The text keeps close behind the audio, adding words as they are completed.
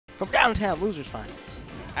From downtown losers finals.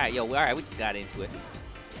 All right, yo, all right, we just got into it.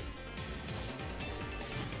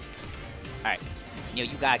 All right, yo,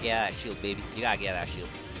 you gotta get out of that shield, baby. You gotta get out of that shield.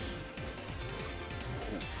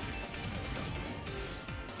 Ooh.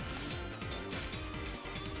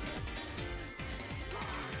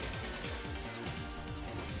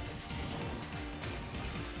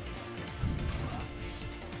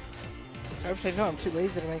 So I'm saying, no, I'm too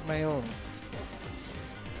lazy to make my own.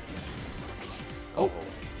 Oh.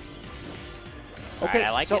 Okay, right,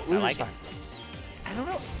 I like so it. I losers like finals. I don't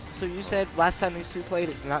know. So you said last time these two played,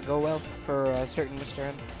 it did not go well for a certain Mr.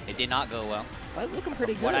 M. It did not go well. But it's looking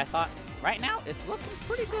pretty good. What I thought. Right now, it's looking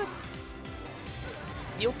pretty good.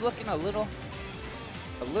 Neil's looking a little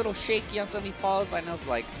shaky on some of these falls, but I know,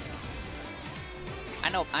 like,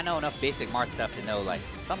 I know enough basic Marth stuff to know, like,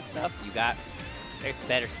 some stuff you got. There's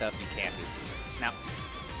better stuff you can do. Now,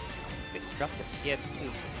 destructive PS2,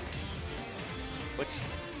 which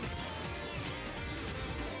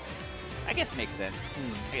I guess makes sense.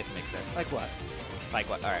 I guess it makes sense. Like what? Like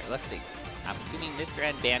what? All right, let's see. I'm assuming Mr.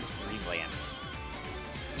 N banned Dreamland.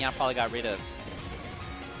 Neon probably got rid of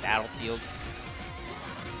Battlefield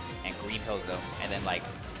and Green Hill Zone, and then like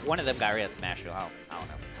one of them got rid of Smash Hill. I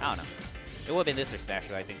don't know. It would have been this or Smash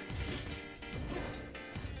Hill, I think.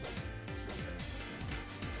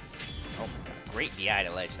 Oh, great DI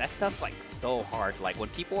to ledge. That stuff's like so hard. Like when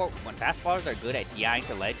fast ballers are good at DIing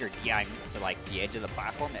to ledge or DIing to like the edge of the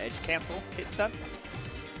platform, the edge cancel hit stun.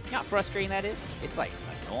 You know how frustrating that is? It's like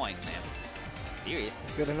annoying, man. I'm serious.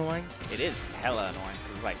 Is it annoying? It is hella annoying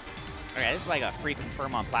because it's like, okay, this is like a free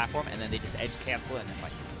confirm on platform, and then they just edge cancel it, and it's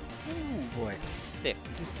like, Ooh, boy. sick.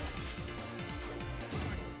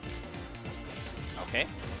 Okay,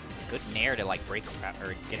 good nair to like break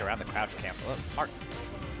or get around the crouch cancel. That's smart.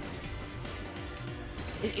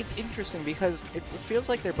 It's interesting because it feels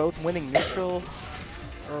like they're both winning neutral.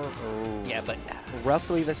 Yeah, but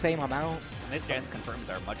roughly the same amount. Mr. N's confirms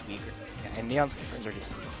are much weaker. Yeah, and Neon's confirms are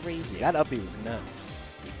just crazy. That up B was nuts.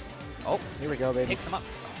 Oh, here we go, baby. Picks him up.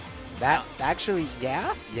 That actually,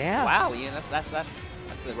 yeah. Wow, yeah, that's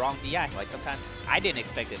the wrong DI. Like sometimes I didn't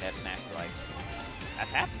expect it as smash. So like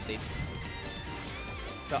that's happened, dude.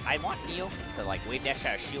 So I want Neil to like wave dash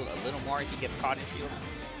out of shield a little more if he gets caught in shield.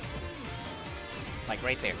 Like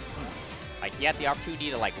right there. Like he had the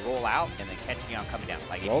opportunity to like roll out and then catch Neon coming down.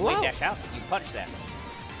 Like if you wave dash out, you punch that.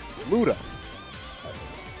 Luda.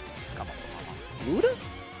 Come on. Luda?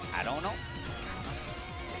 I don't know.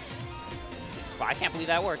 But I can't believe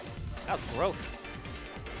that worked. That was gross.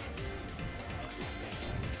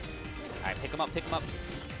 Alright, pick him up.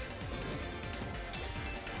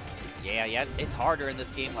 Yeah, it's harder in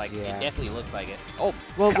this game. Like, it definitely looks like it. Oh,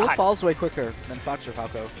 well, God. Wolf falls way quicker than Fox or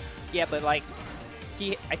Falco. Yeah, but like,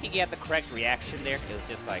 I think he had the correct reaction there. It was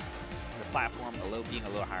just like the platform being a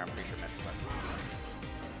little higher. I'm pretty sure messed up.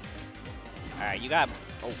 All right, you got.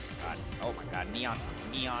 Oh God. Oh my God. Neon.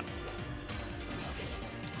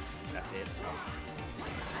 That's it. Oh.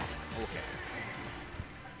 Okay.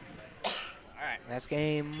 All right. That's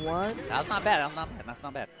game one. That's not bad. That's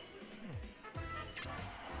not bad.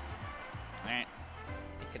 All right.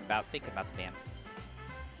 Thinking about the bands.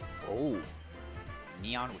 Oh.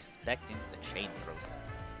 Neon respecting the chain throws.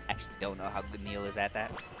 Actually don't know how good Neil is at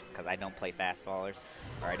that because I don't play fast fallers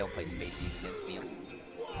or I don't play spacies against Neil.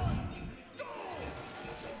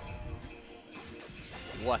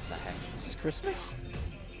 What the heck? This is Christmas?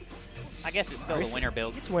 I guess it's still the winter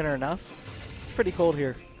build. It's winter enough. It's pretty cold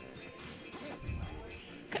here.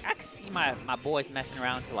 I can see my boys messing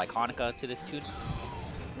around to like Hanukkah to this tune.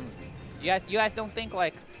 You guys don't think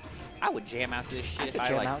like I would jam out to this shit if I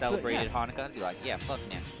like celebrated Hanukkah? I'd be like, yeah, fuck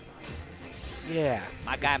man. Yeah.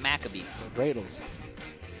 My guy Maccabee. Dreidels.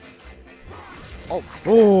 Oh my God.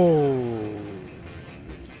 Oh.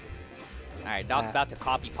 Alright, Dog's about to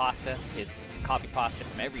copy pasta. His copy pasta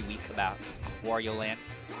from every week about Wario Land.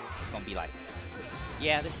 It's gonna be like,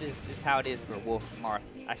 yeah, this is how it is for Wolf Marth.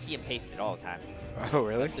 I see him paste it all the time. Oh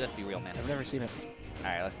really? Let's be real, man. I've never seen it.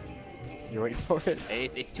 Alright, let's. You're waiting for it?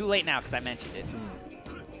 It's too late now because I mentioned it.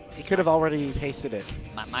 He could have already pasted it.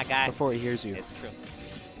 My guy. Before he hears you. It's true.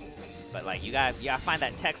 But like you gotta find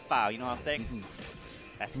that text file. You know what I'm saying?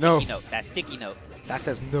 That sticky note. That sticky note. That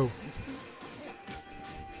says no.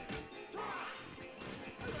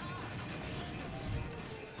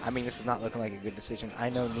 I mean, this is not looking like a good decision. I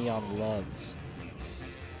know Neon loves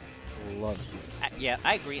this. Yeah,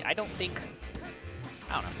 I agree. I don't think.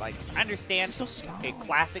 I don't know. Like I understand. It's so small. It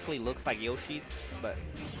classically looks like Yoshi's, but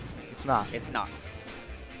it's not. It's not.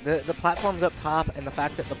 The platforms up top and the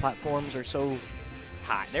fact that the platforms are so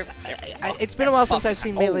high. It's been a while since I've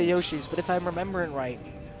seen Melee Yoshis, but if I'm remembering right,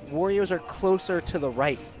 Warriors are closer to the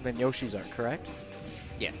right than Yoshi's are, correct?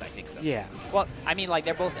 Yes, I think so. Yeah. Well, I mean, like,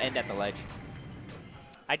 they're both end at the ledge.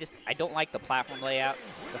 I don't like the platform layout.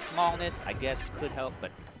 The smallness, I guess, could help,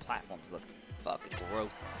 but the platforms look fucking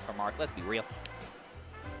gross for Marth. Let's be real.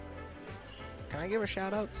 Can I give her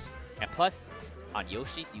shout-outs? And plus, on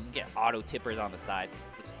Yoshi's, you can get auto tippers on the sides,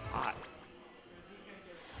 which is hot.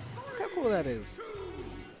 Look how cool that is.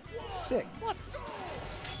 It's sick. What?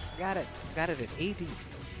 Got it. Got it at AD.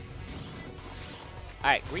 All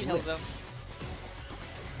right, green hill zone.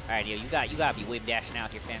 All right, yo, you gotta be wave dashing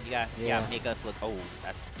out here, fam. You gotta make us look. Oh,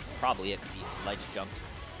 that's probably it, cause he ledge jumped.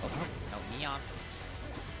 Oh no, Neon.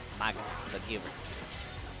 My God, the giver.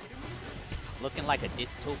 Looking like a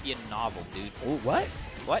dystopian novel, dude. Oh, what?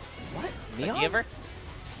 What? What? The Neon? giver?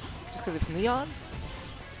 Just because it's neon?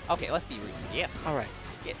 Okay, let's be real. Yeah. All right.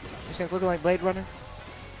 Yeah. You saying it's looking like Blade Runner?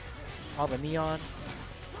 All the neon?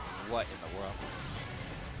 What in the world?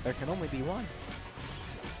 There can only be one.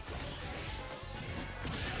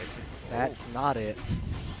 This is- That's not it.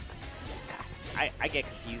 I get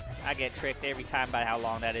confused. I get tricked every time by how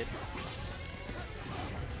long that is.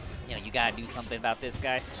 You know, you gotta do something about this,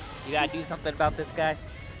 guys. You gotta do something about this, guys.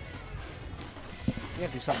 You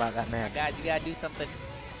gotta do something about that man. Guys, you gotta do something.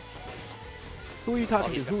 Who are you talking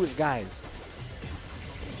to? he's Who is guys?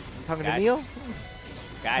 You talking Guys. to Neil?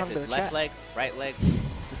 Guys, Talking to it's the left chat. leg, right leg,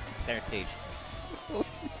 center stage.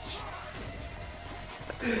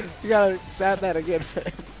 You gotta stab that again,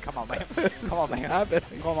 man. Come on, man. Come on, man. Snap it.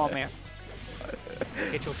 Come on, man.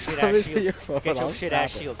 Get your shit Let me ass see shield. your phone. Get your I'll shit snap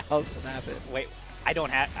ass it. shield. I'll snap it. Wait, I don't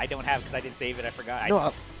have because I didn't save it. I forgot. No,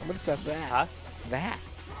 I'm gonna snap that. Huh? That.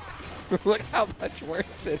 Look how much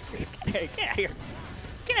worse it is. Hey, get out of here.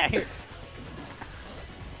 Get out of here.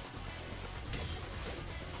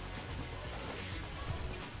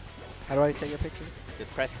 How do I take a picture?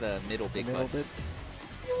 Just press the middle big Middle button. bit.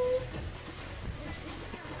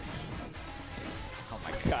 Oh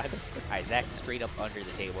my God. All right, Zach's straight up under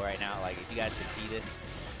the table right now. Like, if you guys can see this,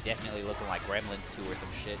 definitely looking like Gremlins 2 or some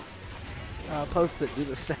shit. Post it. Do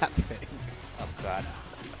the snap thing. Oh God.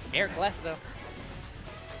 Eric left though.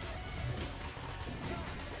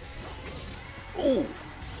 Ooh.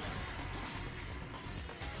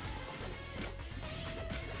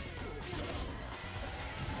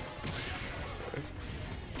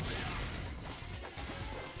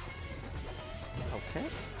 Okay.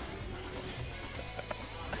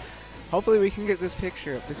 Hopefully we can get this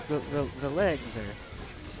picture up. This the legs are.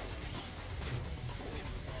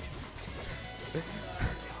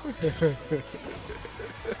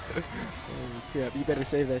 Oh crap! You better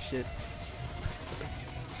save that shit.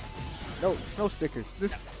 No stickers.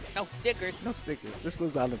 No stickers. No stickers. This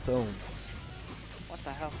lives on its own. What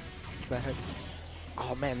the hell? What the heck?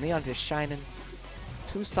 Oh man, Neon just shining.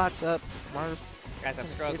 2 stocks up. Marth. Guys, I'm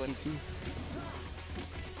struggling. 52.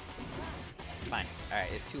 Fine. All right,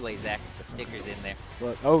 it's too late, Zach. The sticker's in there.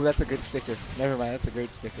 Look, oh, that's a good sticker. Never mind, that's a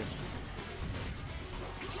great sticker.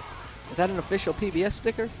 Is that an official PBS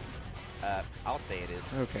sticker? I'll say it is.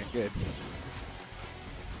 Okay, good.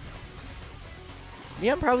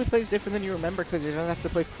 Neon probably plays different than you remember because you don't have to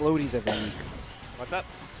play floaties every week. What's up?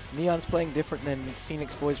 Neon's playing different than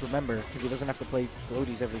Phoenix Boys remember because he doesn't have to play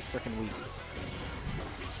floaties every freaking week.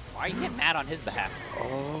 Why are you getting mad on his behalf?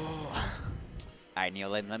 Oh. All right, Neil,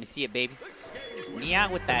 let me see it, baby.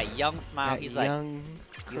 Neon with that young smile. That He's young,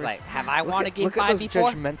 like, have I won a game look at 5 those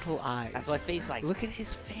before? judgmental eyes. That's what his face is like. Look at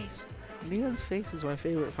his face. Neon's face is my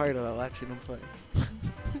favorite part about watching him play.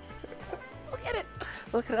 Look at it.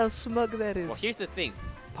 Look at how smug that is. Well, here's the thing.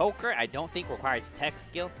 Poker, I don't think requires tech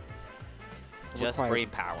skill. Just Requires- brain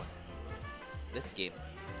power. This game,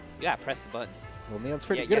 you gotta press the buttons. Well, Neon's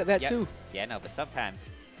pretty Yeah, good yeah, at that yeah. too. Yeah, no, but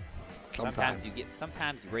sometimes you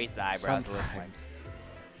raise the eyebrows a little. Like, Sometimes.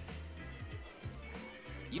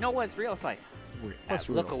 you know what's real? It's like, What's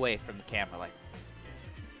look real? away from the camera, like,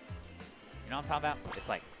 you know what I'm talking about? It's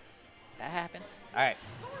like, that happened? All right,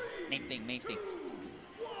 main thing.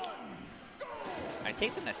 All right,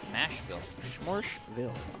 take some of that Smashville.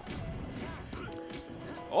 Schmorshville.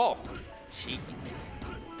 Oh, cheeky.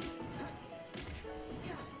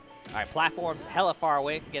 All right, platform's hella far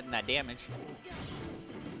away, getting that damage.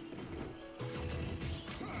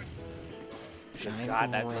 Shine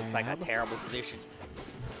God, that looks like a grab. terrible position.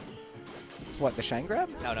 What, the shine grab?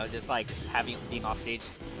 No, just like being off stage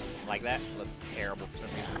like that looked terrible for some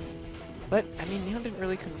reason. But, I mean, Neon didn't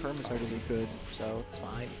really confirm as hard as he could, so it's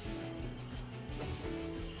fine.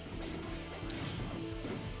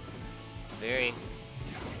 Very.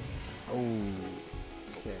 Oh.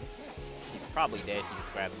 Okay. He's probably dead if he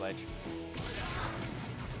just grabs ledge.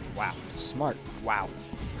 Wow. Smart. Wow.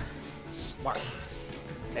 Smart.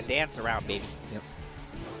 a dance around, baby. Yep.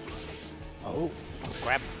 Oh.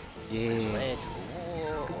 Grab. Yeah. Ledge.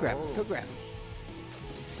 Go grab. Go grab.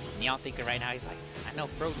 Neon thinking right now, he's like, I know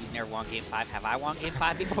Frodo's never won Game 5. Have I won Game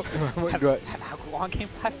 5 before? have I won Game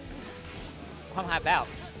 5? What am I about?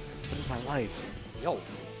 What is my life? Yo.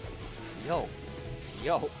 Yo.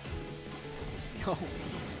 Yo. Yo.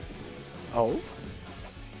 Oh?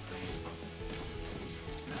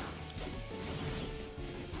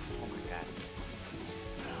 Oh my god.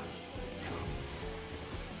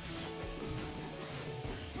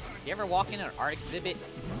 You ever walk in an art exhibit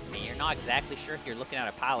and you're not exactly sure if you're looking at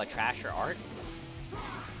a pile of trash or art?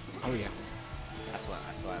 Oh yeah. That's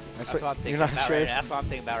what I'm thinking you're not about sure? right now. That's what I'm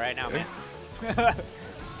thinking about right now, man.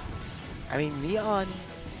 I mean, Neon,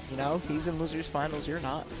 you know, he's in losers finals. You're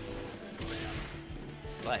not.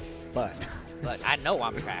 But I know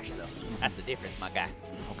I'm trash though. That's the difference, my guy.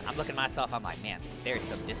 I'm looking at myself. I'm like, man, there's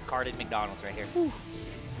some discarded McDonald's right here. Whew.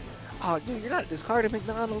 Oh, dude, you're not discarded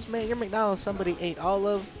McDonald's, man. You're McDonald's somebody ate all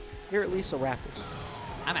of. You're at least a rapper.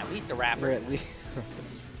 I'm at least a rapper. You're at least.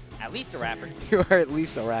 At least a rapper. You are at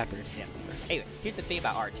least a rapper. Yeah. Anyway, here's the thing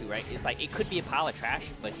about art too, right? It's like it could be a pile of trash,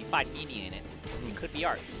 but if you find meaning in it, it could be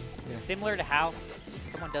art. Yeah. Similar to how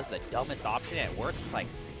someone does the dumbest option and it works. It's like,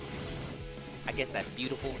 I guess that's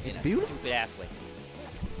beautiful in a stupid ass way.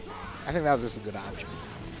 I think that was just a good option.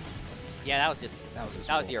 Yeah, that was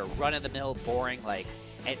cool. your run-of-the-mill, boring, like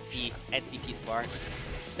NC piece of art.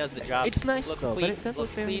 Does the job. It's nice looks though, clean, but it does look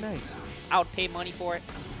very nice. I would pay money for it,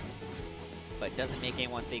 but doesn't make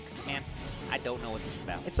anyone think, man, I don't know what this is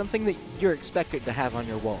about. It's something that you're expected to have on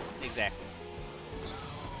your wall. Exactly.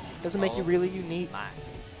 Doesn't make you really unique. My.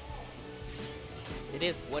 It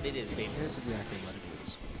is what it is, baby. It is exactly what it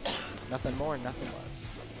is. Nothing more, nothing less.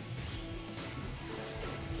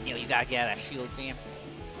 Neil, you gotta get out of that shield, fam.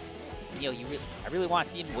 Neil, I really want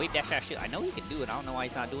to see him wave dash that shield. I know he can do it. I don't know why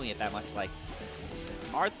he's not doing it that much. Like,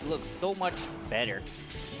 Marth looks so much better.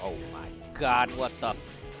 Oh my god, what the?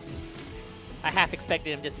 I half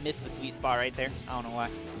expected him to just miss the sweet spot right there. I don't know why.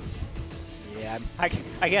 Yeah.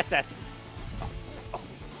 I guess that's.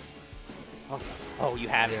 Oh, you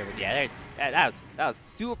have it. Yeah, that was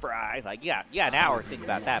super high. Like, yeah, an hour to think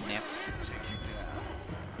about that, man.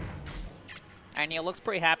 And Neil looks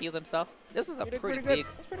pretty happy with himself. This was a pretty big.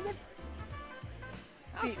 That's pretty good.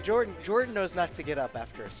 See, Jordan knows not to get up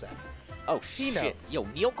after a set. Oh He shit! knows. Yo,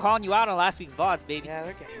 Neil calling you out on last week's VODs, baby. Yeah,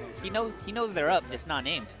 they're getting there. He knows they're up, just not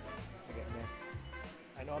named. They're getting there.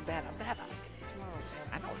 I know I'm bad. I'll get it tomorrow, man.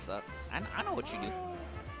 I know what's up. I know what you do.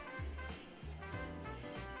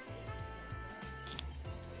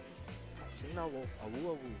 Casino Wolf,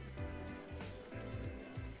 awoo awoo.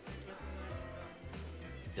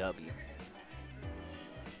 W.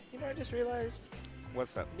 You know, I just realized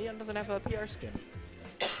What's up? Neon doesn't have a PR skin.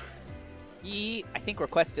 He, I think,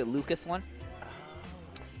 requested Lucas one.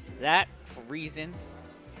 That, for reasons,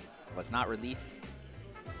 was not released.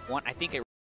 One, I think it